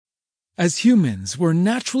As humans, we're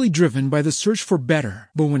naturally driven by the search for better.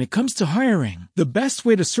 But when it comes to hiring, the best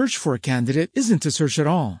way to search for a candidate isn't to search at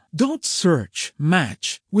all. Don't search,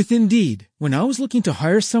 match with Indeed. When I was looking to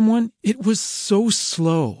hire someone, it was so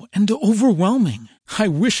slow and overwhelming. I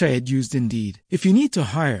wish I had used Indeed. If you need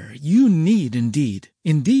to hire, you need Indeed.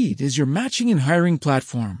 Indeed is your matching and hiring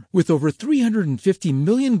platform with over 350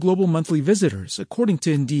 million global monthly visitors, according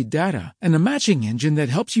to Indeed data, and a matching engine that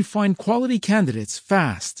helps you find quality candidates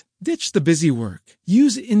fast. Ditch the busy work.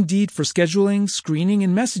 Use Indeed for scheduling, screening,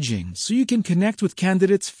 and messaging so you can connect with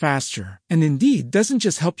candidates faster. And Indeed doesn't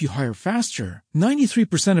just help you hire faster.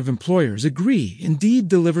 93% of employers agree Indeed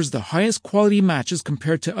delivers the highest quality matches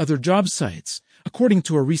compared to other job sites, according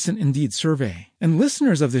to a recent Indeed survey. And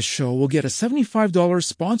listeners of this show will get a $75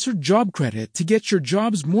 sponsored job credit to get your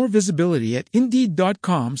jobs more visibility at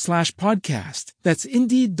Indeed.com/podcast. That's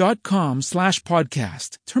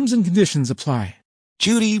Indeed.com/podcast. Terms and conditions apply.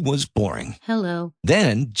 Judy was boring. Hello.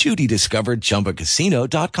 Then Judy discovered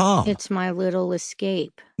ChumbaCasino.com. It's my little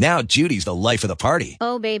escape. Now Judy's the life of the party.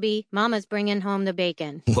 Oh, baby, mama's bringing home the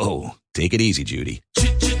bacon. Whoa, take it easy, Judy.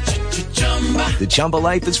 The Chumba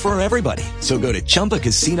life is for everybody. So go to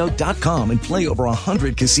ChumbaCasino.com and play over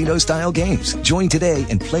 100 casino-style games. Join today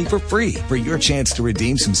and play for free for your chance to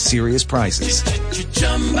redeem some serious prizes.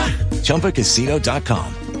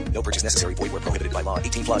 ChumbaCasino.com. No purchase necessary. Void where prohibited by law.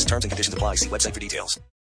 18 plus terms and conditions apply. See website for details.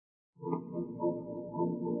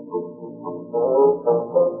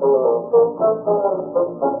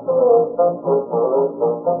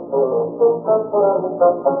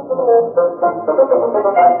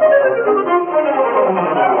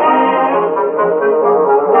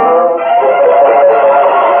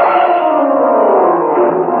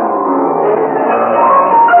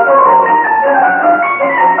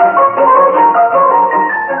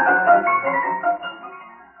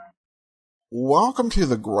 Welcome to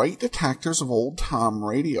the Great Detectives of Old Time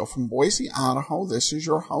Radio. From Boise, Idaho, this is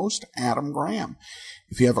your host, Adam Graham.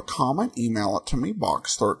 If you have a comment, email it to me,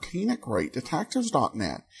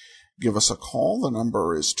 box13@greatdetectives.net. Give us a call. The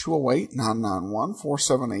number is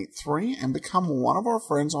 208-991-4783, and become one of our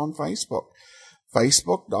friends on Facebook,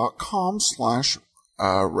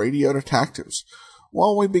 facebook.com/radio detectives.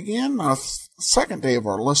 Well, we begin our second day of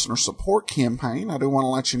our listener support campaign. I do want to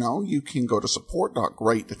let you know you can go to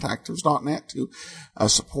support.greatdetectives.net to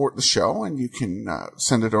support the show, and you can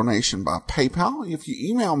send a donation by PayPal. If you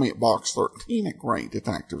email me at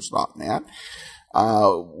box13@greatdetectives.net,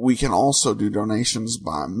 we can also do donations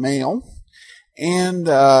by mail. And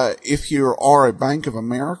if you are a Bank of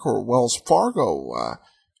America or Wells Fargo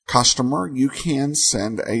customer, you can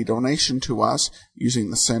send a donation to us using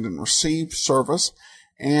the send and receive service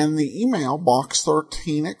and the email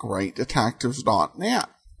box13@greatdetectives.net.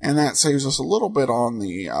 And that saves us a little bit on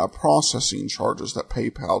the processing charges that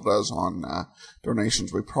PayPal does on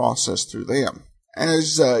donations we process through them.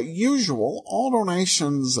 As usual, all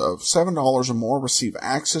donations of $7 or more receive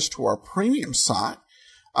access to our premium site.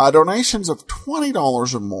 Donations of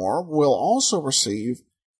 $20 or more will also receive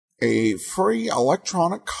a free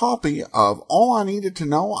electronic copy of All I Needed to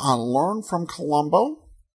Know I Learned from Columbo,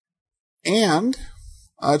 and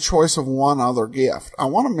a choice of one other gift. I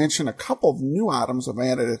want to mention a couple of new items I've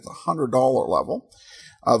added at the $100 level.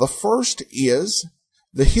 The first is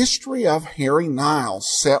The History of Harry Nile,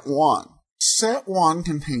 Set 1. Set 1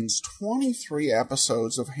 contains 23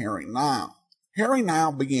 episodes of Harry Nile. Harry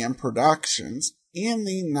Nile began productions in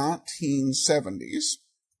the 1970s,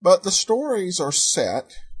 but the stories are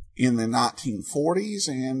set in the 1940s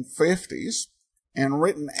and 50s, and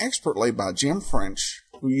written expertly by Jim French,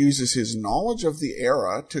 who uses his knowledge of the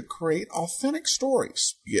era to create authentic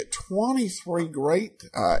stories. You get 23 great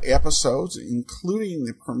episodes, including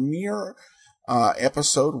the premiere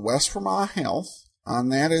episode, West for My Health,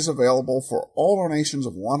 and that is available for all donations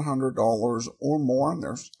of $100 or more, and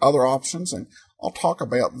there's other options, and I'll talk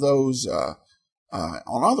about those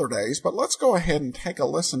on other days, but let's go ahead and take a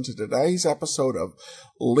listen to today's episode of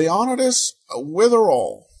Leonidas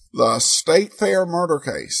Witherall, the State Fair murder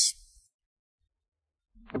case.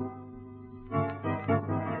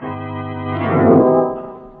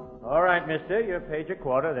 All right, mister, you're paid your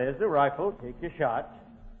quarter. There's the rifle. Take your shot.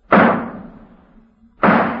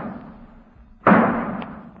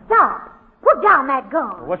 Stop! Put down that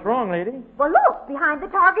gun. What's wrong, lady? Well, look, behind the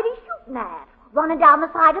target he's shooting at. Running down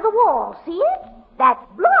the side of the wall. See it? That's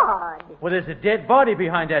blood. Well, there's a dead body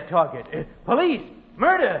behind that target. Police!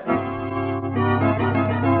 Murder!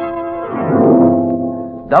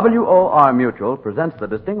 WOR Mutual presents the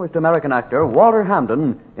distinguished American actor Walter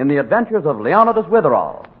Hamden in The Adventures of Leonidas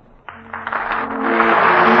Witherall.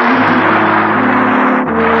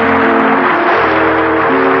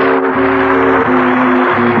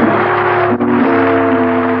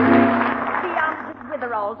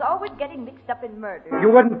 murdered. You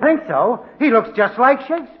wouldn't think so. He looks just like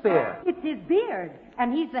Shakespeare. It's his beard,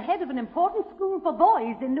 and he's the head of an important school for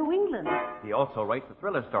boys in New England. He also writes the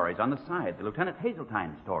thriller stories on the side, the Lieutenant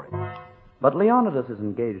Hazeltine stories. But Leonidas is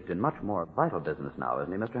engaged in much more vital business now,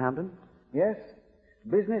 isn't he, Mr. Hampton? Yes.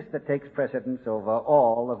 Business that takes precedence over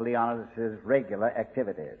all of Leonidas's regular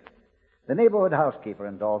activities. The neighborhood housekeeper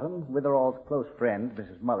in Dalton, Witherall's close friend,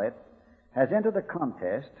 Mrs. Mullet, has entered a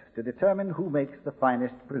contest to determine who makes the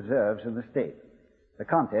finest preserves in the state. The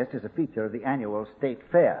contest is a feature of the annual state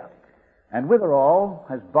fair, and Witherall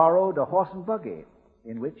has borrowed a horse and buggy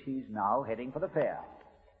in which he's now heading for the fair.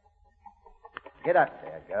 Get up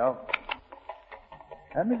there, girl.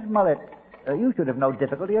 Mrs. Mullet, you should have no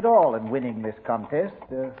difficulty at all in winning this contest.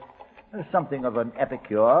 As something of an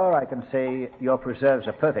epicure, I can say your preserves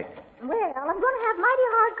are perfect. Well, I'm going to have mighty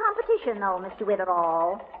hard competition, though, Mr.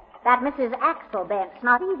 Witherall. That Mrs. Axelbent's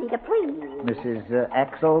not easy to please. Mrs.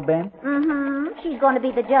 Axelbent? Mm-hmm. She's going to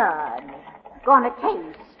be the judge. Going to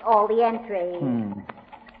taste all the entries.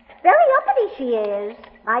 Very uppity she is.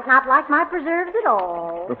 Might not like my preserves at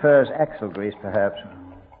all. Prefers axle grease, perhaps.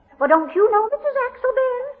 Well, don't you know Mrs.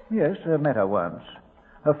 Axelbent? Yes, met her once.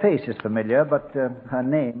 Her face is familiar, but her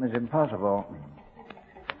name is impossible.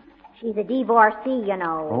 She's a divorcee, you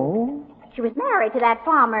know. Oh? She was married to that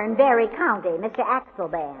farmer in Berry County, Mr.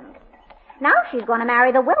 Axelbent. Now she's going to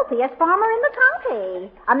marry the wealthiest farmer in the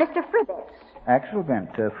county, a Mr. Fribbits.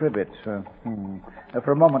 Axelbent, Fribbits.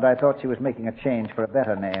 For a moment, I thought she was making a change for a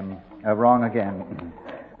better name. Wrong again.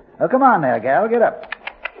 Come on there, gal. Get up.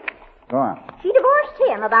 Go on. She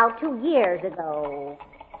divorced him about 2 years ago.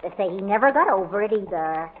 They say he never got over it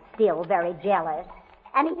either. Still very jealous.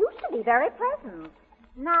 And he used to be very pleasant.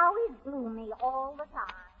 Now he's gloomy all the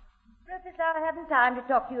time. Rufus, I haven't time to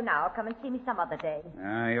talk to you now. Come and see me some other day.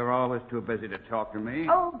 You're always too busy to talk to me.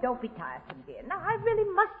 Oh, don't be tiresome, dear. Now, I really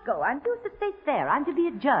must go. I'm due at the state fair. I'm to be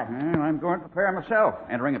a judge. Well, I'm going to prepare myself,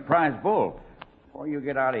 entering a prize bull. Before you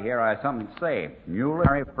get out of here, I have something to say. You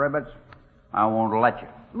marry Fribbits, I won't let you.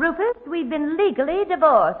 Rufus, we've been legally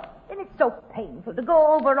divorced. And it's so painful to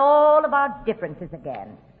go over all of our differences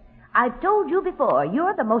again. I've told you before,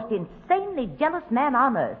 you're the most insanely jealous man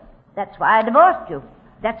on earth. That's why I divorced you.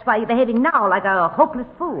 That's why you're behaving now like a hopeless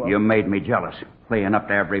fool. You made me jealous, playing up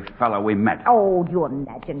to every fellow we met. Oh, you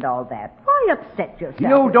imagined all that. Why upset yourself?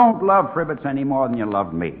 You don't love Fribbits any more than you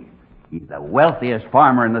love me. He's the wealthiest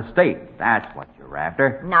farmer in the state. That's what you're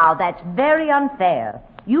after. Now, that's very unfair.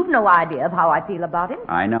 You've no idea of how I feel about him.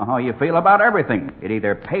 I know how you feel about everything. It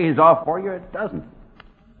either pays off for you or it doesn't.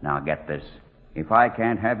 Now, get this. If I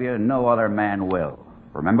can't have you, no other man will.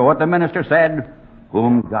 Remember what the minister said?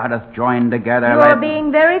 Whom God hath joined together... You're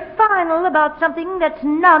being very final about something that's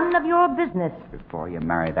none of your business. Before you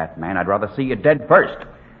marry that man, I'd rather see you dead first.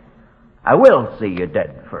 I will see you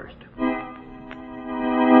dead first.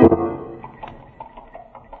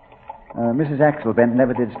 Mrs. Axelbent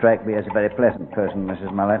never did strike me as a very pleasant person,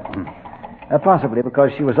 Mrs. Mullet. Possibly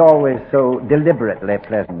because she was always so deliberately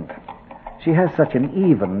pleasant. She has such an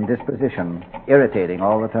even disposition, irritating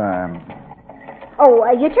all the time. Oh,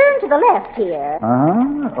 you turn to the left here.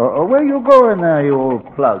 Uh-huh. Where you going there, you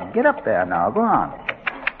old plug? Get up there now. Go on.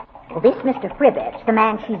 Well, this Mr. Fribbits, the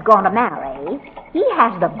man she's going to marry, he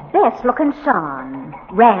has the best-looking son.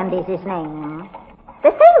 Randy's his name. They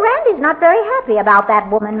say Randy's not very happy about that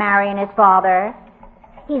woman marrying his father.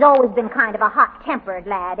 He's always been kind of a hot-tempered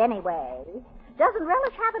lad anyway. Doesn't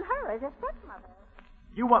relish having her as a stepmother.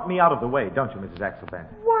 You want me out of the way, don't you, Mrs. Axelbent?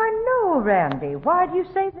 Why, no, Randy. Why do you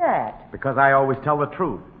say that? Because I always tell the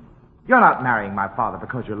truth. You're not marrying my father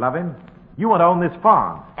because you love him. You want to own this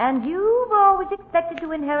farm. And you've always expected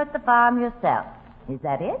to inherit the farm yourself. Is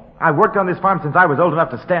that it? I've worked on this farm since I was old enough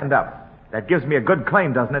to stand up. That gives me a good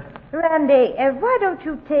claim, doesn't it? Randy, why don't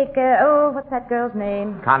you take, what's that girl's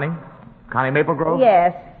name? Connie? Connie Maplegrove?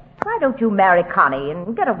 Yes. Why don't you marry Connie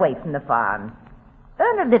and get away from the farm?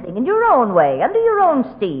 Earn a living in your own way, under your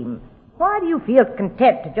own steam. Why do you feel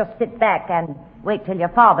content to just sit back and wait till your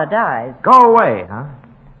father dies? Go away, huh?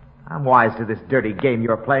 I'm wise to this dirty game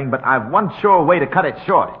you're playing, but I've one sure way to cut it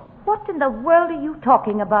short. What in the world are you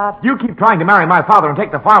talking about? You keep trying to marry my father and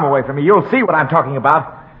take the farm away from me, you'll see what I'm talking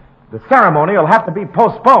about. The ceremony will have to be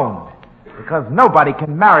postponed, because nobody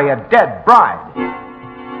can marry a dead bride.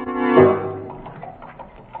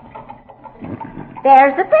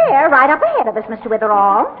 There's the fair right up ahead of us, Mr.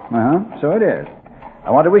 Witherall. So it is.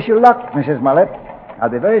 I want to wish you luck, Mrs. Mullet. I'll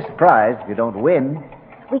be very surprised if you don't win.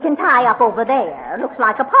 We can tie up over there. Looks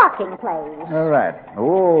like a parking place. All right.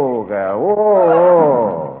 Oh, girl.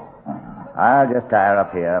 Oh. I'll just tie her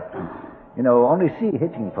up here. You know, only see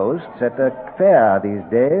hitching posts at the fair these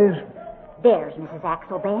days. There's Mrs.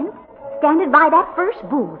 Axelbent. standing by that first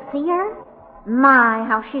booth. See her? My,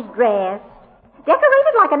 how she's dressed.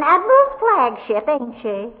 Decorated like an admiral's flagship, ain't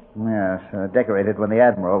she? Yes, decorated when the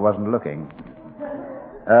admiral wasn't looking.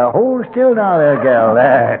 Hold still now there, girl.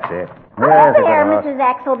 That's it. Hello there, Mrs.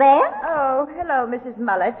 Axelband. Oh, hello, Mrs.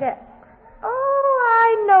 Mullet.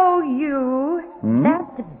 I know you.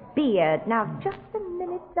 That beard. Now, just a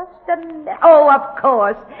minute, Oh, of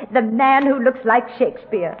course. The man who looks like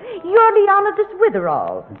Shakespeare. You're Leonidas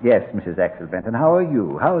Witherall. Yes, Mrs. Axelbent. And how are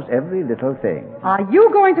you? How's every little thing? Are you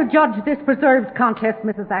going to judge this preserves contest,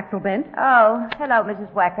 Mrs. Axelbent? Oh, hello,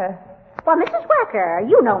 Mrs. Wacker. Well, Mrs. Wacker,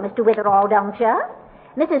 you know Mr. Witherall, don't you?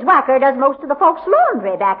 Mrs. Wacker does most of the folks'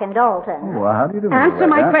 laundry back in Dalton. Well, how do you do, Answer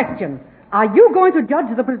my question. Are you going to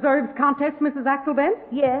judge the preserves contest, Mrs. Axelbent?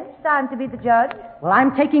 Yes, I'm to be the judge. Well,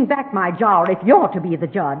 I'm taking back my jar if you're to be the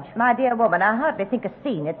judge. My dear woman, I hardly think a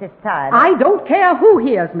scene at this time. I don't care who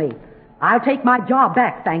hears me. I'll take my jar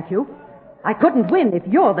back, thank you. I couldn't win if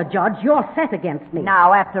you're the judge. You're set against me.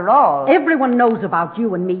 Now, after all... Everyone knows about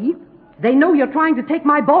you and me. They know you're trying to take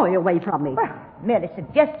my boy away from me. Well, merely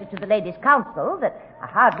suggested to the ladies' council that I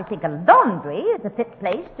hardly think a laundry is a fit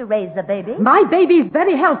place to raise a baby. My baby's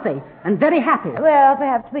very healthy and very happy. Well,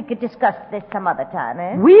 perhaps we could discuss this some other time,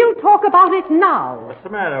 eh? We'll talk about it now. What's the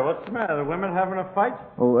matter? What's the matter? The women having a fight?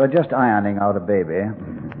 Oh, just ironing out a baby.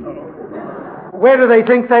 Where do they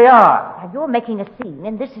think they are? Now, you're making a scene,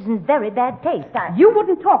 and this is in very bad taste. You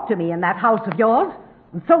wouldn't talk to me in that house of yours,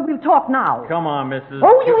 and so we'll talk now. Come on, Mrs.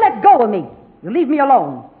 Oh, you let go of me. You leave me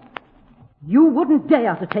alone. You wouldn't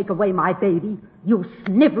dare to take away my baby, you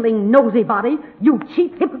sniveling, nosy body, you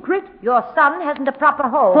cheap hypocrite. Your son hasn't a proper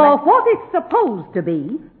home. For what it's supposed to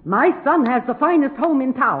be, my son has the finest home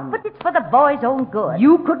in town. But it's for the boy's own good.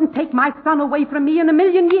 You couldn't take my son away from me in a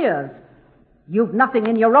million years. You've nothing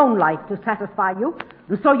in your own life to satisfy you,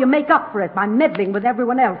 and so you make up for it by meddling with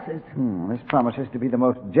everyone else's. This promises to be the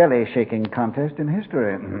most jelly-shaking contest in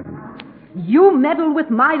history. You meddle with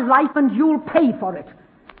my life, and you'll pay for it.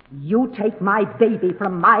 You take my baby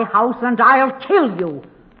from my house, and I'll kill you.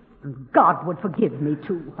 And God would forgive me,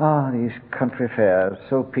 too. Ah, these country fairs,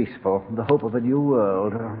 so peaceful, the hope of a new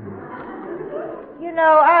world. You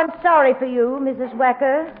know, I'm sorry for you, Mrs.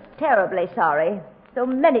 Wacker. Terribly sorry. So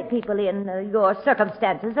many people in your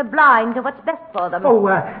circumstances are blind to what's best for them. Oh,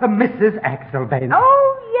 Mrs. Axelbent.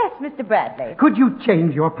 Oh, yes, Mr. Bradley. Could you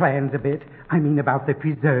change your plans a bit? I mean, about the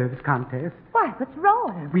preserves contest. Why, what's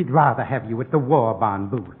wrong? We'd rather have you at the war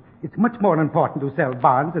bond booth. It's much more important to sell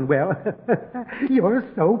bonds, and, well, you're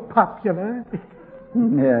so popular.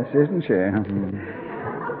 Yes, isn't she?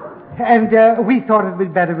 And we thought it would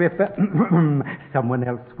be better if someone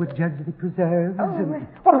else would judge the preserves.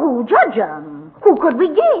 Well, who'll judge them? Who could we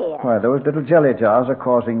get? Why, those little jelly jars are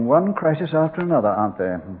causing one crisis after another, aren't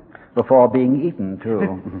they? Before being eaten,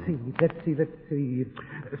 too. Let's see.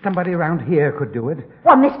 Somebody around here could do it.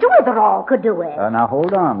 Well, Mr. Witherall could do it. Now,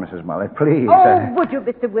 hold on, Mrs. Mullet, please. Oh, would you,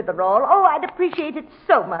 Mr. Witherall? Oh, I'd appreciate it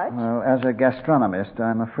so much. Well, as a gastronomist,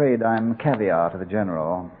 I'm afraid I'm caviar to the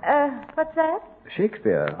general. What's that?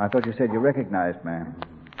 Shakespeare. I thought you said you recognized me.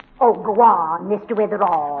 Oh, go on, Mr.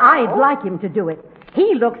 Witherall. I'd like him to do it.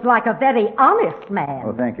 He looks like a very honest man.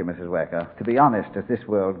 Oh, thank you, Mrs. Wacker. To be honest, as this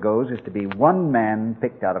world goes, is to be one man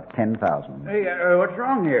picked out of 10,000. Hey, what's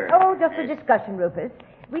wrong here? Oh, just a discussion, Rufus.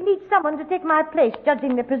 We need someone to take my place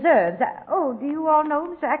judging the preserves. Do you all know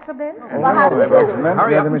Mr. Axelbent? Well, how do you do?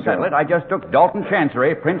 Hurry up and settle it. I just took Dalton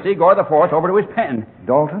Chancery, Prince Igor IV, over to his pen.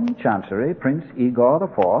 Dalton Chancery, Prince Igor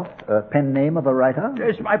IV, pen name of a writer?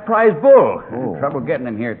 It's my prize bull. Trouble getting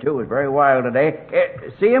him here, too. It's very wild today.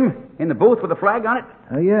 See him in the booth with the flag on it?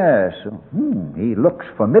 Yes. He looks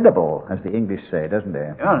formidable, as the English say, doesn't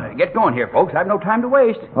he? Well, get going here, folks. I've no time to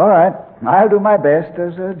waste. All right. I'll do my best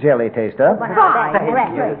as a jelly taster.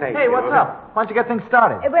 Hey, what's up? Why don't you get things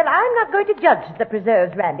started? Well, I'm not going to judge the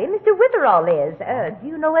preserves, Randy. Mr. Witherall is. Do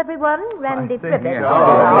you know everyone? Randy Privet.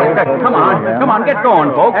 Come on, get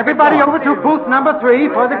going, folks. Everybody over to booth number 3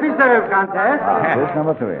 for the preserve contest. Booth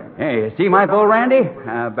number 3. Hey, see my bull, Randy?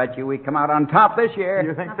 I bet you we come out on top this year.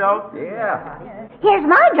 You think so? Yeah. Here's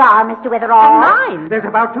my jar, Mr. Witherall. Mine. There's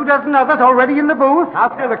about 24 others already in the booth.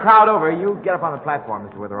 I'll steer the crowd over. You get up on the platform,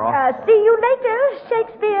 Mr. Witherall. See you later,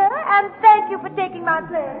 Shakespeare, and thank you for taking my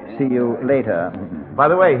place. See you later. By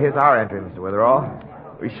the way, here's our entry, Mr.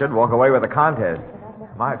 Witherall. We should walk away with a contest.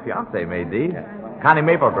 My fiancée made these. Connie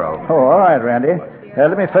Maplegrove. Oh, all right, Randy.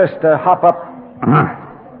 Let me first hop up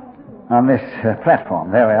on this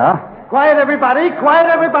platform. There we are. Quiet, everybody. Quiet,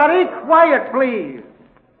 everybody. Quiet, please.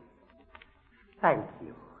 Thank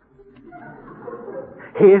you.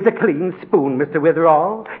 Here's a clean spoon, Mr.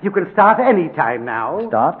 Witherall. You can start any time now.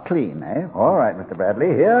 Start clean, eh? All right, Mr. Bradley.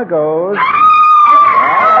 Here goes.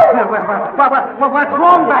 What's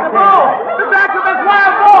wrong back there? The back of his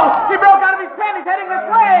wild bull! He broke out of his pen. He's heading this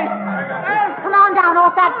way. Come on down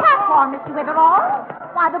off that platform, Mr. Witherall.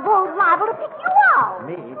 Why, the bull's liable to pick you out.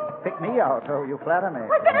 Me? Pick me out, oh, you flatter me.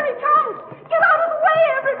 Well, there he comes. Get out of the way,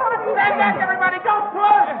 everybody. Stand back, everybody. Don't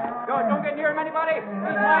push. Don't get near him, anybody.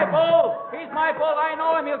 He's my bull. He's my bull. I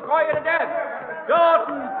know him. He'll claw you to death.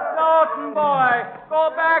 Dalton, boy.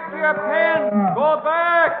 Go back to your pen. Go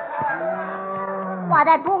back. Why,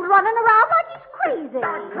 that bull's running around like he's crazy.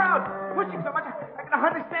 That crowd pushing so much, I can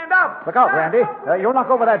hardly stand up. Look out, Randy. You'll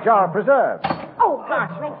knock over that jar of preserves. Oh,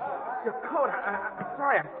 gosh. Your coat. I'm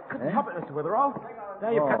sorry. I couldn't help it, Mr. Witherall. Now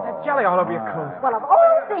you've got that jelly all over your coat. Well, of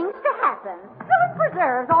all things to happen, spilling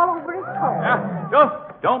preserves all over his coat.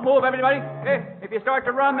 Don't move, everybody. If you start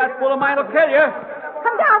to run, that bull of mine will kill you.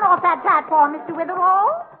 Come down off that platform, Mr.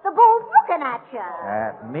 Witherall. The bull's looking at you.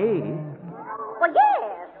 At me? Well,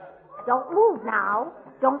 yes. Don't move now.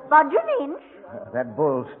 Don't budge an inch. That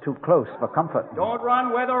bull's too close for comfort. Don't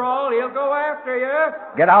run, Witherall. He'll go after you.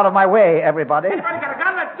 Get out of my way, everybody. Everybody got a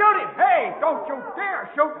gun. Let's shoot him. Hey, don't you dare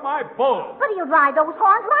shoot my bull. But he'll drive those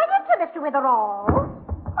horns right into Mr. Witherall.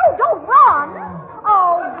 Oh, don't run.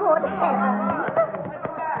 Oh, good heavens.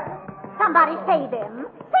 Somebody save him.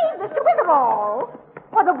 Save Mr. Witherall.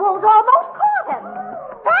 Well, the bull's almost caught him.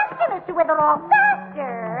 Faster, Mr. Witherall,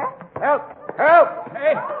 faster. Help!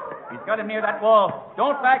 Hey, he's got him near that wall.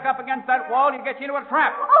 Don't back up against that wall. He'll get you into a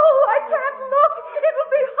trap. Oh, I can't look.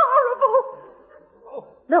 It'll be horrible.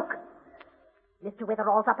 Look. Mr.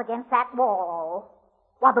 Witherall's up against that wall.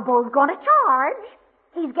 While the bull's going to charge.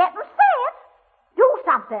 He's getting set. Do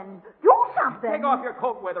something. Take off your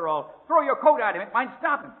coat, Witherall. Throw your coat at him. It might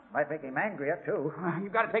stop him. Might make him angrier, too.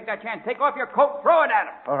 You've got to take that chance. Take off your coat. Throw it at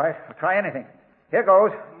him. All right, I'll try anything. Here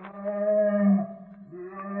goes.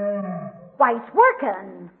 Why, it's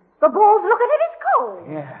working. The bull's looking at his coat.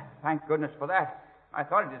 Yeah, thank goodness for that. I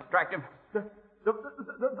thought it'd distract him.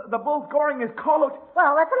 The bull's goring his coat.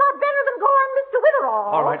 Well, that's a lot better than going Mr.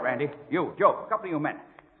 Witherall. All right, Randy. You, Joe, a couple of you men.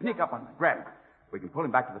 Sneak up on him. Grab him. We can pull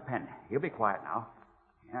him back to the pen. He'll be quiet now.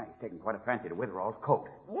 Yeah, he's taking quite a fancy to Witherall's coat.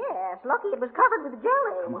 Yes, lucky it was covered with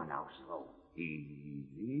jelly. Come on now, slow.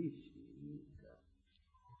 Easy.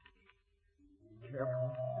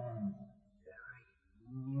 Careful.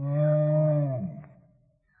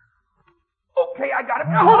 Okay, I got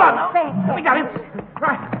him. Now, hold on now. Thanks. We got him.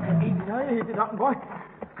 Right. Easy, Dalton, boy.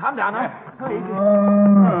 Calm down now.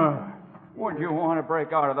 What'd you want to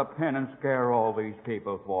break out of the pen and scare all these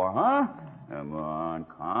people for, huh? Come on,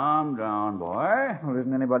 calm down, boy. Well,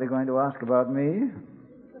 isn't anybody going to ask about me?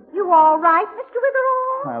 You all right, Mr.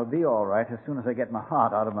 Witherall? I'll be all right as soon as I get my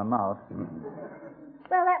heart out of my mouth.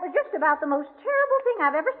 Well, that was just about the most terrible thing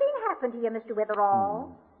I've ever seen happen to you, Mr.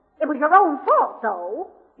 Witherall. It was your own fault,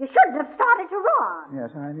 though. You shouldn't have started to run.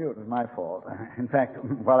 Yes, I knew it was my fault. In fact,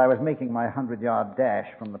 while I was making my 100-yard dash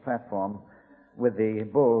from the platform with the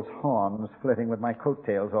bull's horns flirting with my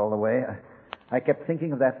coattails all the way, I kept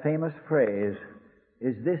thinking of that famous phrase,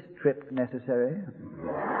 "Is this trip necessary?"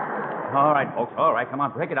 All right, folks, all right. Come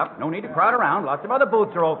on, break it up. No need to crowd around. Lots of other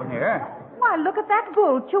booths are open here. Why, look at that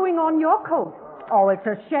bull chewing on your coat. Oh, it's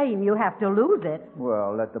a shame you have to lose it.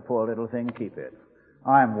 Well, let the poor little thing keep it.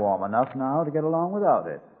 I'm warm enough now to get along without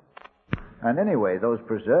it. And anyway, those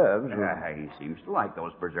preserves... He seems to like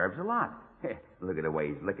those preserves a lot. Look at the way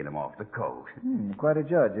he's licking them off the coat. Quite a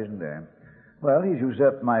judge, isn't there? Well, he's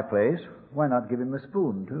usurped my place. Why not give him a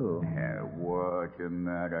spoon, too? What's the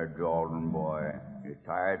matter, Dalton boy? You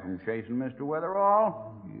tired from chasing Mr.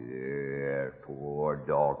 Witherall? Yes, poor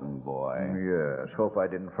Dalton boy. Yes, hope I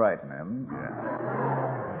didn't frighten him.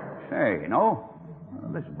 Say,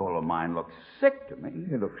 this bull of mine looks sick to me.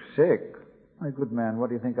 He looks sick? My good man, what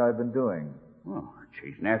do you think I've been doing? Well,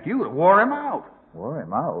 chasing after you to wore him out. Wore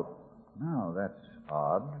him out? Now, that's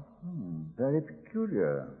odd. Very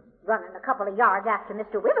peculiar. Running a couple of yards after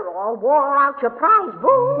Mr. Witherall wore out your prize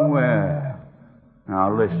bull. Well,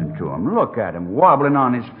 now listen to him. Look at him wobbling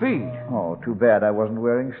on his feet. Oh, too bad I wasn't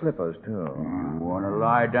wearing slippers, too. You want to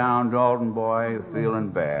lie down, Dalton boy? You're feeling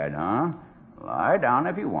bad, huh? Lie down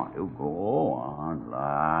if you want to. Go on,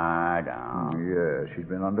 lie down. Yes, he's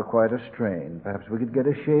been under quite a strain. Perhaps we could get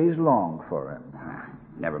a chaise longue for him.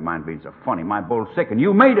 Never mind being so funny. My bull's sick, and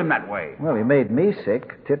you made him that way. Well, he made me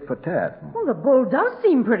sick, tit for tat. Well, the bull does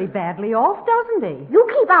seem pretty badly off, doesn't he? You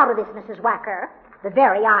keep out of this, Mrs. Whacker. The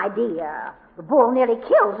very idea. The bull nearly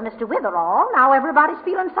kills Mr. Witherall. Now everybody's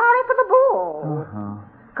feeling sorry for the bull.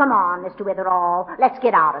 Come on, Mr. Witherall. Let's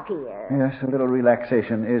get out of here. Yes, a little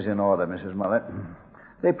relaxation is in order, Mrs. Mullet.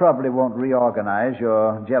 They probably won't reorganize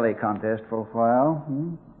your jelly contest for a while.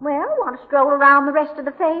 Hmm? Well, want to stroll around the rest of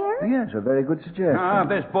the fair? Yes, a very good suggestion. If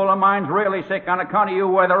this bull of mine's really sick on account of you,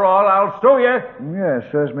 Weatherall, I'll sue you.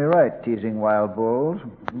 Yes, serves me right, teasing wild bulls.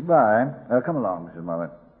 Bye. Come along, Mrs. Mullet.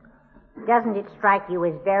 Doesn't it strike you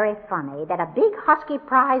as very funny that a big husky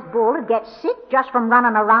prize bull would get sick just from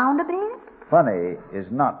running around a bit? Funny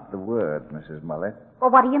is not the word, Mrs. Mullet. Well,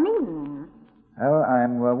 what do you mean? Well,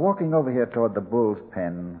 I'm walking over here toward the bull's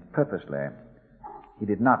pen purposely. He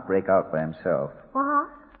did not break out by himself. What?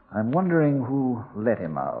 I'm wondering who let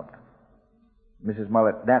him out. Mrs.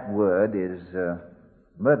 Mullet, that word is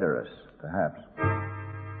murderous, perhaps.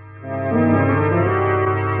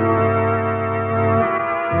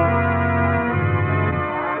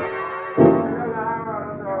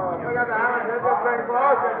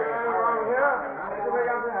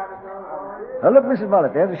 Look, Mrs.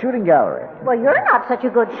 Mullet, there's a shooting gallery. Well, you're not such a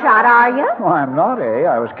good shot, are you? Oh, I'm not, eh?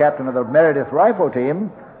 I was captain of the Meredith rifle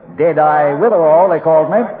team. Dead-eye Witherall, they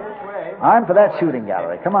called me. I'm for that shooting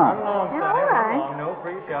gallery. Come on. All right. No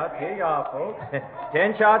free shots. Here you are, folks.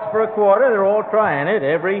 10 shots for a quarter. They're all trying it.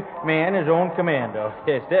 Every man his own commando.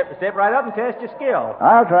 Step right up and test your skill.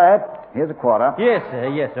 I'll try it. Here's a quarter.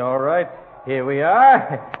 Yes, all right. Here we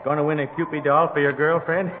are. Going to win a Cupid doll for your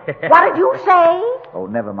girlfriend. What did you say? Oh,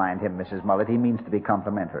 never mind him, Mrs. Mullet. He means to be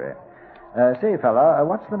complimentary. Say, fella,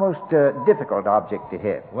 what's the most difficult object to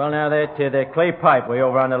hit? Well, now, that clay pipe way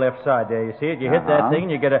over on the left side there. You see it? You hit that thing,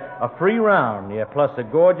 you get a free round. Yeah, plus a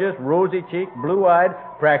gorgeous, rosy-cheeked, blue-eyed,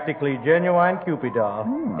 practically genuine Cupid doll.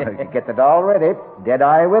 Get the doll ready.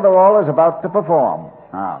 Dead-eye Witherall is about to perform.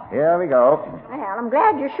 Now, here we go. Well, I'm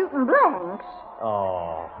glad you're shooting blanks.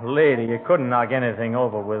 Oh, lady, you couldn't knock anything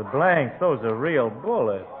over with blanks. Those are real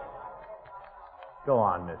bullets. Go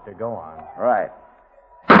on, mister, go on. Right.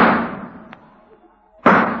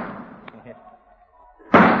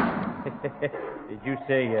 Did you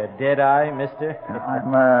say dead-eye, mister?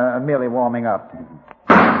 I'm merely warming up.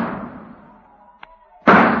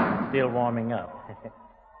 Still warming up.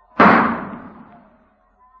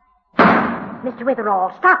 Mr.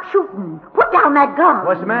 Witherall, stop shooting. Put down that gun.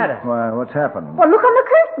 What's the matter? Why, what's happened? Well, look on the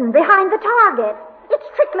curtain behind the target. It's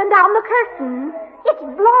trickling down the curtain. It's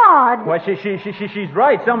blood. Well, she's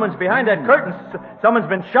right. Someone's behind that curtain. Someone's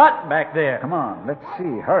been shot back there. Come on, let's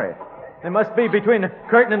see. Hurry. It must be between the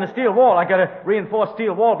curtain and the steel wall. I got a reinforced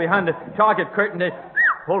steel wall behind the target curtain.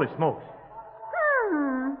 Holy smokes.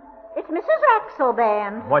 It's Mrs.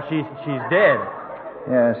 Axelband. Why, she's dead.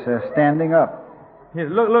 Yes, standing up. Here,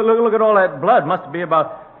 look at all that blood. Must be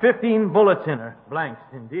about 15 bullets in her. Blanks,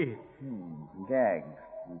 indeed. Gagged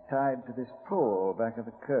and tied to this pole back of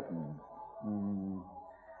the curtain.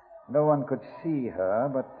 No one could see her,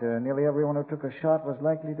 but nearly everyone who took a shot was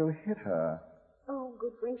likely to hit her. Oh,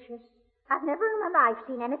 good gracious. I've never in my life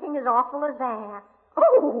seen anything as awful as that.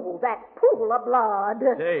 Oh, that pool of blood.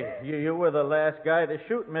 Say, you were the last guy to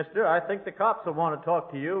shoot, mister. I think the cops will want to talk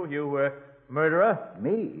to you, you murderer.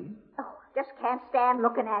 Me? Oh, just can't stand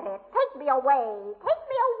looking at it. Take me away. Take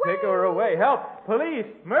me away. Take her away. Help. Police.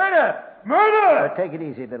 Murder. Murder. Take it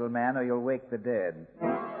easy, little man, or you'll wake the dead.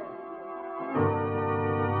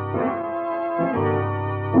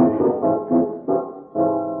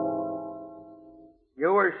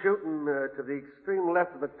 You were shooting to the extreme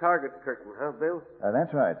left of the target curtain, huh, Bill?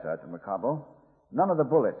 That's right, Sergeant McCobble. None of the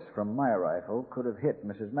bullets from my rifle could have hit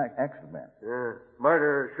Mrs. Axelband. Yeah,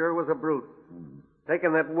 murderer sure was a brute.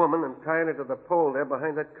 Taking that woman and tying her to the pole there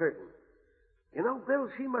behind that curtain. You know, Bill,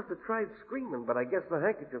 she must have tried screaming, but I guess the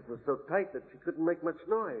handkerchief was so tight that she couldn't make much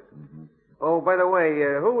noise. Oh, by the way,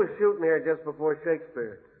 who was shooting here just before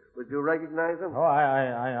Shakespeare? Would you recognize him? Oh,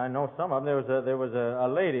 I know some of them. There was a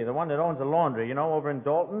lady, the one that owns the laundry, you know, over in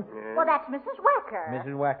Dalton. Yeah. Well, that's Mrs. Wacker.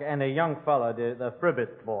 Mrs. Wacker, and a young fella, the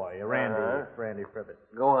Fribbit boy, Randy Fribbit.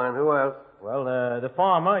 Go on, who else? Well, the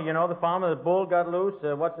farmer, you know, the bull got loose.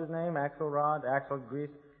 What's his name? Axel Grease?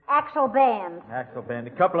 Axelband. A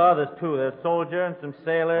couple others, too. There's a soldier and some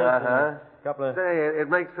sailors. And a couple of... Say, it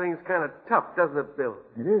makes things kind of tough, doesn't it, Bill?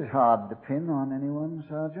 It is hard to pin on anyone,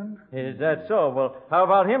 Sergeant. Is that so? Well, how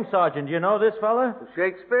about him, Sergeant? Do you know this fella?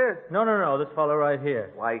 Shakespeare? No, this fella right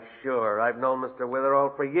here. Why, sure. I've known Mr.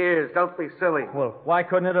 Witherall for years. Don't be silly. Well, why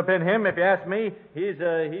couldn't it have been him, if you ask me? He's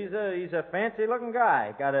a fancy-looking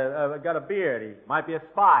guy. Got a beard. He might be a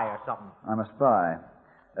spy or something. I'm a spy.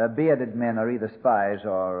 Bearded men are either spies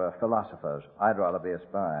or philosophers. I'd rather be a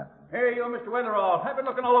spy. Here you, Mr. Witherall. I've been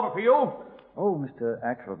looking all over for you. Oh, Mr.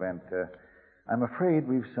 Axelband, I'm afraid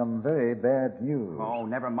we've some very bad news. Oh,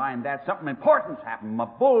 never mind that. Something important's happened. My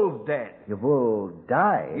bull's dead. Your bull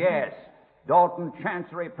died? Yes. Dalton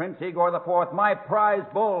Chancery, Prince Igor IV, my prize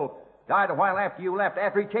bull, Died a while after you left,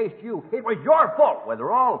 after he chased you. It was your fault,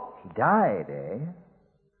 Wetherall. He died, eh?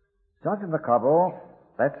 Sergeant McCobble,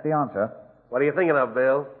 that's the answer. What are you thinking of,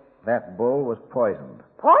 Bill? That bull was poisoned.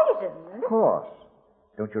 Poisoned? Of course.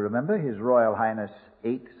 Don't you remember His Royal Highness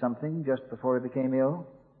ate something just before he became ill?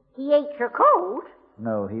 He ate your coat?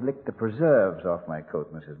 No, he licked the preserves off my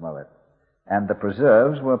coat, Mrs. Mullet. And the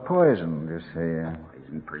preserves were poisoned, you see.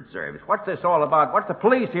 Poison preserves. What's this all about? What's the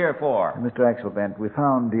police here for? Mr. Axelbent, we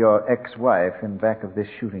found your ex-wife in back of this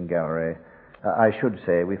shooting gallery. I should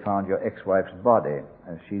say we found your ex-wife's body.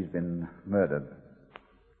 She's been murdered.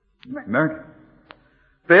 Murdered?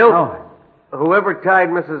 Bill, whoever tied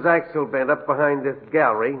Mrs. Axelbent up behind this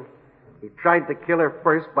gallery, he tried to kill her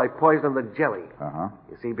first by poisoning the jelly. Uh-huh.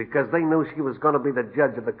 You see, because they knew she was going to be the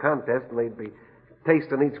judge of the contest, and they'd be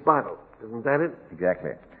tasting each bottle. Isn't that it?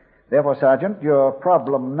 Exactly. Therefore, Sergeant, your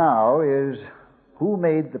problem now is who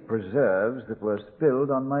made the preserves that were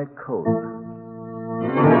spilled on my coat?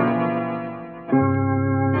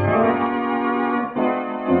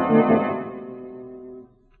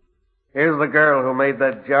 Here's the girl who made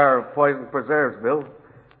that jar of poisoned preserves, Bill.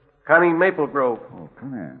 Connie Maplegrove. Oh,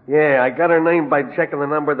 Connie. Yeah, I got her name by checking the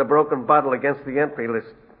number of the broken bottle against the entry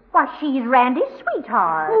list. Why, she's Randy's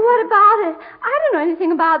sweetheart. Well, what about it? I don't know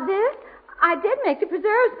anything about this. I did make the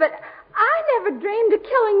preserves, but I never dreamed of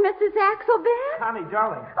killing Mrs. Axelbent. Connie,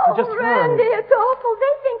 darling. Oh, just Randy, it's awful.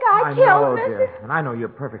 They think I killed Mrs. Dear. And I know you're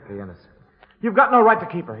perfectly innocent. You've got no right to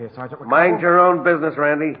keep her here, Sergeant McConnell. Mind your own business,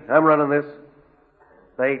 Randy. I'm running this.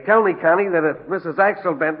 They tell me, Connie, that if Mrs.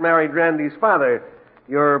 Axelbent married Randy's father,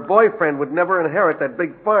 your boyfriend would never inherit that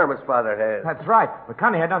big farm his father has. That's right. But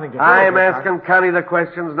Connie had nothing to do I'm with it. asking Connie the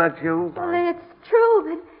questions, not you. Well, it's true,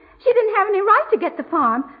 but she didn't have any right to get the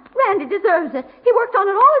farm. Randy deserves it. He worked on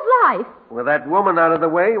it all his life. With that woman out of the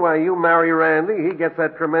way, while you marry Randy, he gets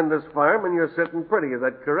that tremendous farm, and you're sitting pretty. Is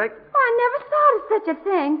that correct? I never thought of such a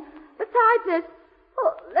thing. Besides,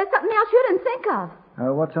 there's something else you didn't think of.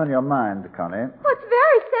 What's on your mind, Connie? Well, it's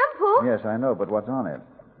very simple. Yes, I know, but what's on it?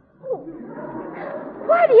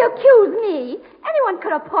 Why do you accuse me? Anyone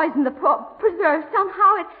could have poisoned the preserves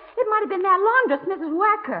somehow. It might have been that laundress, Mrs.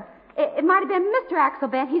 Wacker. It might have been Mr.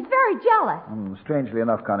 Axelbent. He's very jealous. Strangely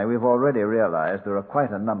enough, Connie, we've already realized there are quite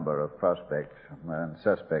a number of prospects and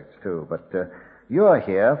suspects, too. But you're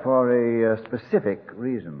here for a specific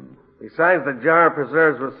reason. Besides, the jar of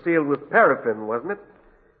preserves was sealed with paraffin, wasn't it?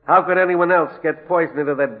 How could anyone else get poison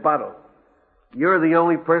into that bottle? You're the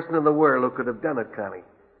only person in the world who could have done it, Connie.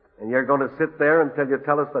 And you're going to sit there until you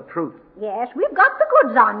tell us the truth. Yes, we've got the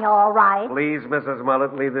goods on you, all right. Please, Mrs.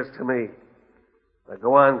 Mullet, leave this to me. Now,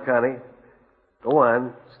 go on, Connie. Go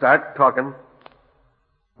on. Start talking.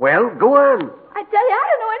 Well, go on. I tell you, I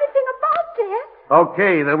don't know anything about this.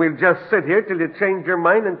 Okay, then we'll just sit here till you change your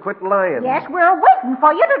mind and quit lying. Yes, we're waiting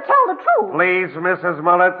for you to tell the truth. Please, Mrs.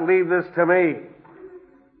 Mullet, leave this to me.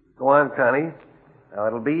 Go on, Connie. Now,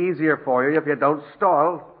 it'll be easier for you if you don't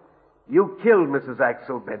stall. You killed Mrs.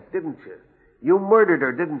 Axelbent, didn't you? You murdered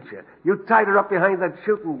her, didn't you? You tied her up behind that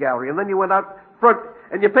shooting gallery, and then you went out front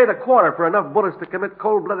and you paid a quarter for enough bullets to commit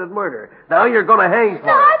cold-blooded murder. Now you're going to hang for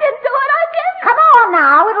No, it. I didn't do it. I didn't. Come on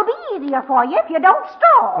now. It'll be easier for you if you don't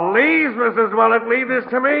stall. Please, Mrs. Mullet, leave this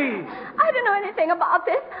to me. I don't know anything about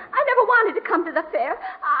this. I never wanted to come to the fair.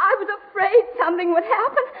 I was afraid something would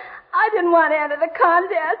happen. I didn't want to enter the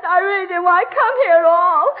contest. I really didn't want to come here at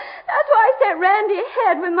all. That's why I sent Randy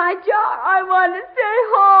ahead with my jar. I wanted to stay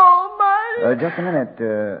home. Just a minute.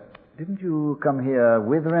 Didn't you come here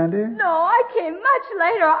with Randy? No, I came much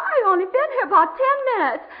later. I only been here about 10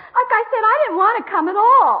 minutes. Like I said, I didn't want to come at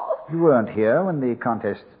all. You weren't here when the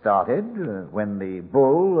contest started, when the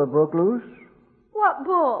bull broke loose? What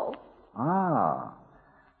bull? Ah.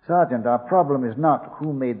 Sergeant, our problem is not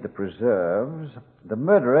who made the preserves. The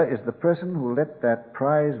murderer is the person who let that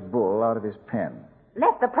prize bull out of his pen.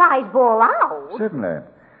 Let the prize bull out? Certainly.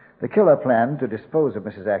 The killer planned to dispose of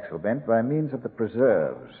Mrs. Axelbent by means of the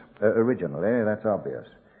preserves. Originally, that's obvious.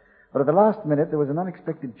 But at the last minute, there was an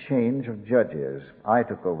unexpected change of judges. I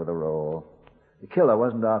took over the role. The killer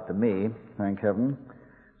wasn't after me, thank heaven.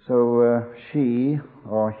 So she,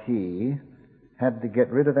 or he, had to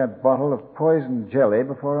get rid of that bottle of poison jelly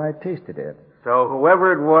before I tasted it. So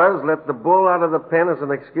whoever it was let the bull out of the pen as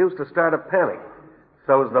an excuse to start a panic,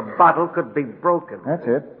 so as the bottle could be broken. That's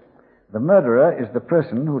it. The murderer is the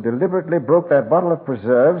person who deliberately broke that bottle of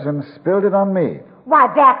preserves and spilled it on me.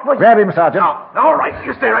 Why, that was... Grab him, Sergeant. All right,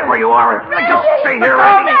 you stay right where you are. Don't stay here,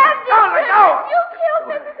 Randy. You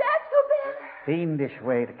killed Mrs. Axelbent. Fiendish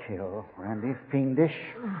way to kill, Randy. Fiendish.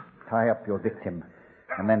 Tie up your victim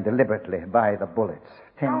and then deliberately buy the bullets.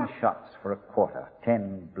 10 shots for a quarter.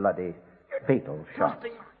 10 bloody, fatal shots.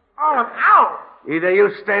 Ow! Either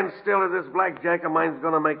you stand still or this blackjack of mine's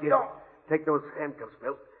going to make you... Take those handcuffs,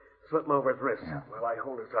 Bill. Slip them over his wrists while I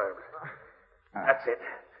hold his arms. That's it.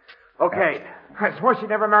 Okay. I swore she'd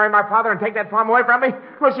never marry my father and take that farm away from me.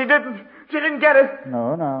 Well, she didn't. She didn't get it.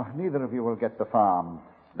 No, neither of you will get the farm.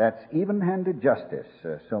 That's even-handed justice,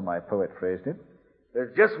 so my poet phrased it.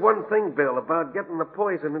 There's just one thing, Bill, about getting the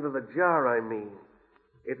poison into the jar, I mean.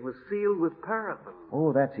 It was sealed with paraffin.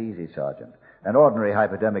 Oh, that's easy, Sergeant. An ordinary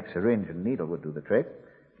hypodermic syringe and needle would do the trick.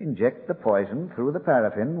 Inject the poison through the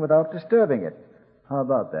paraffin without disturbing it. How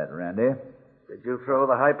about that, Randy? Did you throw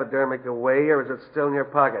the hypodermic away, or is it still in your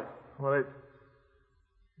pocket? Well, it's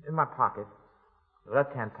in my pocket. The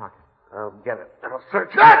left-hand pocket. I'll get it. I'll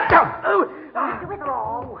search it. Mr.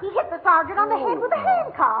 Witherall, he hit the sergeant on the head with a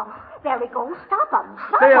handcuff. There he goes. Stop him.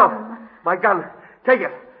 Still. My gun. Take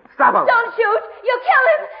it. Stop him. Don't shoot. You'll kill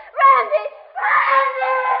him. Randy!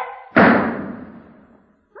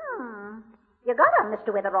 You got him,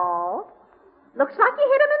 Mr. Witherall. Looks like you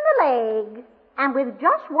hit him in the leg. And with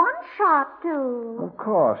just one shot, too. Of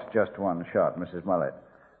course, just one shot, Mrs. Mullet.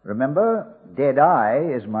 Remember,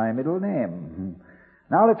 Deadeye is my middle name.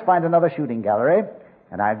 Now let's find another shooting gallery,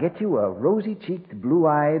 and I'll get you a rosy-cheeked,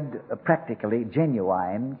 blue-eyed, practically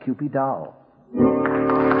genuine Cupid doll.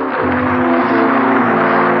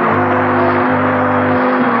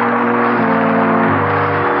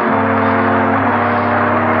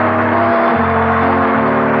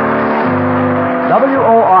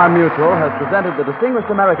 WOR Mutual has presented the distinguished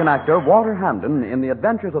American actor Walter Hampden in The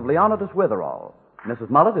Adventures of Leonidas Witherall. Mrs.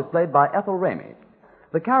 Mullet is played by Ethel Ramey.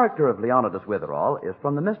 The character of Leonidas Witherall is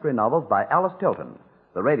from the mystery novels by Alice Tilton.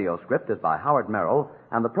 The radio script is by Howard Merrill,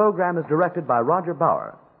 and the program is directed by Roger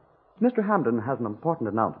Bauer. Mr. Hampden has an important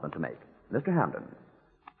announcement to make. Mr. Hampden.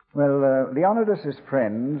 Well, Leonidas'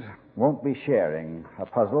 friends won't be sharing a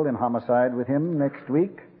puzzle in homicide with him next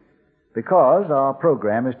week because our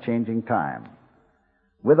program is changing time.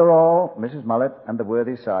 Witherall, Mrs. Mullet, and the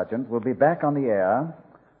worthy sergeant will be back on the air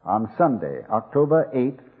on Sunday, October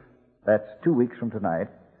 8th, that's 2 weeks from tonight,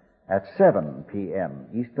 at 7 p.m.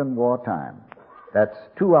 Eastern War Time. That's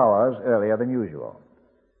 2 hours earlier than usual.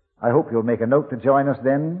 I hope you'll make a note to join us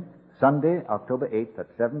then, Sunday, October 8th at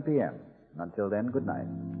 7 p.m. Until then, good night.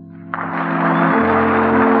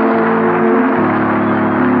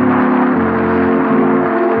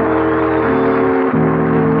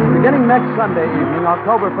 Beginning next Sunday evening,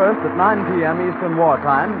 October 1st at 9 p.m. Eastern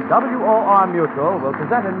Wartime, WOR Mutual will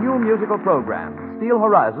present a new musical program, Steel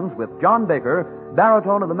Horizons, with John Baker,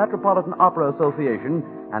 baritone of the Metropolitan Opera Association,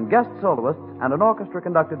 and guest soloists and an orchestra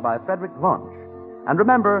conducted by Frederick Wunsch. And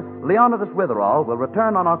remember, Leonidas Witherall will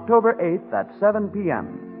return on October 8th at 7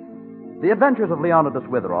 p.m. The Adventures of Leonidas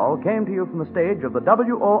Witherall came to you from the stage of the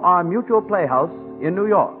WOR Mutual Playhouse in New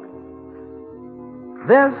York.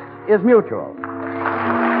 This is Mutual.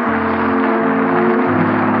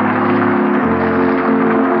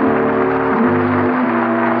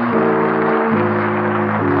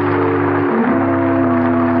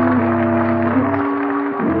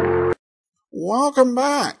 Welcome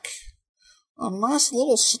back. A nice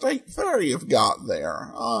little state fair you've got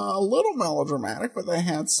there. A little melodramatic, but they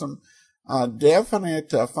had some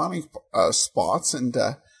definite funny spots, and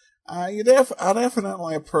I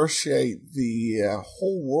definitely appreciate the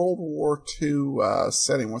whole World War II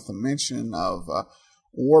setting with the mention of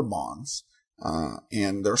war bonds.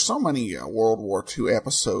 And there's so many World War II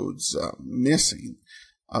episodes missing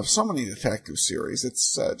of so many detective series.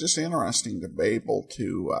 It's just interesting to be able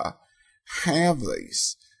to have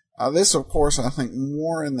these. This, of course, I think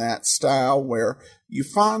more in that style where you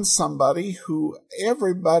find somebody who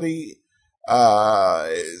everybody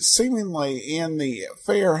seemingly in the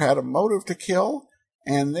affair had a motive to kill,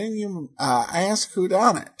 and then you ask who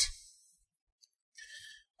done it.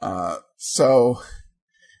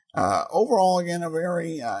 Overall, again, a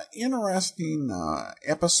very interesting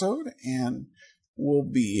episode, and we'll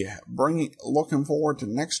be looking forward to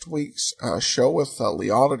next week's show with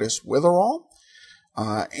Leonidas Witherall.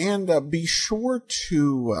 And be sure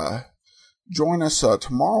to join us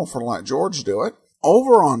tomorrow for Let George Do It.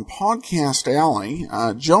 Over on Podcast Alley,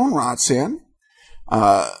 Joan writes in,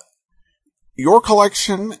 your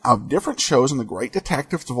collection of different shows in the great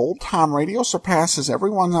detectives of old-time radio surpasses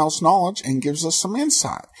everyone else's knowledge and gives us some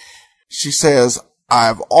insight. She says,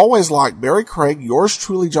 I've always liked Barry Craig, yours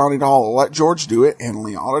truly, Johnny Doll, Let George Do It, and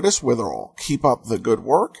Leonidas Witherall. Keep up the good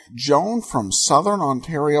work. Joan from Southern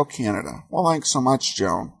Ontario, Canada. Well, thanks so much,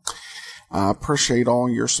 Joan. Appreciate all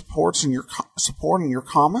your support and your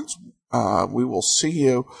comments. We will see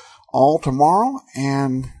you all tomorrow,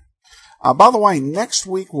 and By the way, next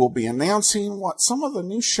week we'll be announcing some of the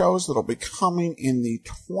new shows that'll be coming in the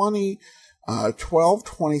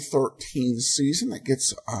 2012-2013 season that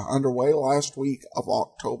gets underway last week of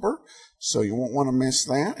October. So you won't want to miss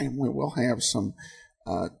that, and we will have some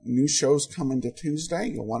new shows coming to Tuesday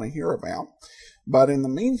you'll want to hear about. But in the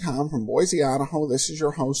meantime, from Boise, Idaho, this is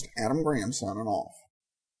your host, Adam Graham, signing off.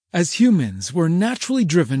 As humans, we're naturally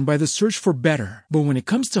driven by the search for better. But when it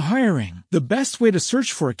comes to hiring, the best way to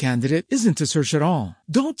search for a candidate isn't to search at all.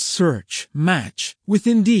 Don't search, match with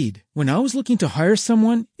Indeed. When I was looking to hire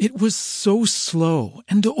someone, it was so slow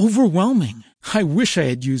and overwhelming. I wish I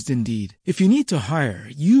had used Indeed. If you need to hire,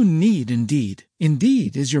 you need Indeed.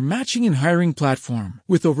 Indeed is your matching and hiring platform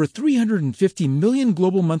with over 350 million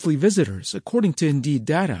global monthly visitors, according to Indeed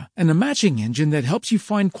data, and a matching engine that helps you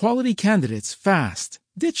find quality candidates fast.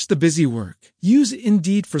 Ditch the busy work. Use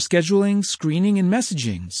Indeed for scheduling, screening, and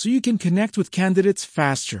messaging so you can connect with candidates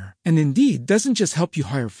faster. And Indeed doesn't just help you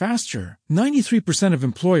hire faster. 93% of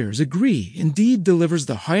employers agree Indeed delivers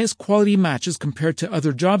the highest quality matches compared to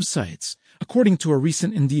other job sites, according to a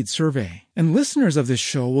recent Indeed survey. And listeners of this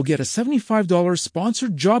show will get a $75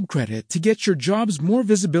 sponsored job credit to get your jobs more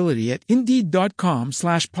visibility at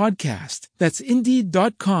Indeed.com/podcast. That's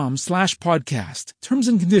Indeed.com/podcast. Terms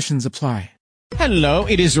and conditions apply. Hello,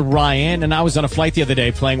 it is Ryan, and I was on a flight the other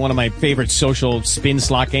day playing one of my favorite social spin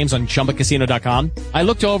slot games on ChumbaCasino.com. I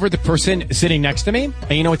looked over at the person sitting next to me,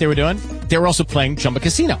 and you know what they were doing? They were also playing Chumba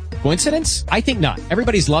Casino. Coincidence? I think not.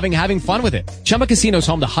 Everybody's loving having fun with it. Chumba Casino is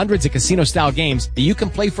home to hundreds of casino-style games that you can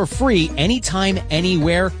play for free anytime,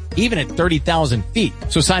 anywhere, even at 30,000 feet.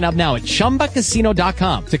 So sign up now at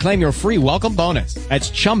ChumbaCasino.com to claim your free welcome bonus.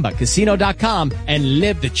 That's ChumbaCasino.com and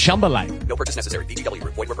live the Chumba life. No purchase necessary. VGW.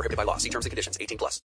 Void where prohibited by law. See terms and conditions. 18+.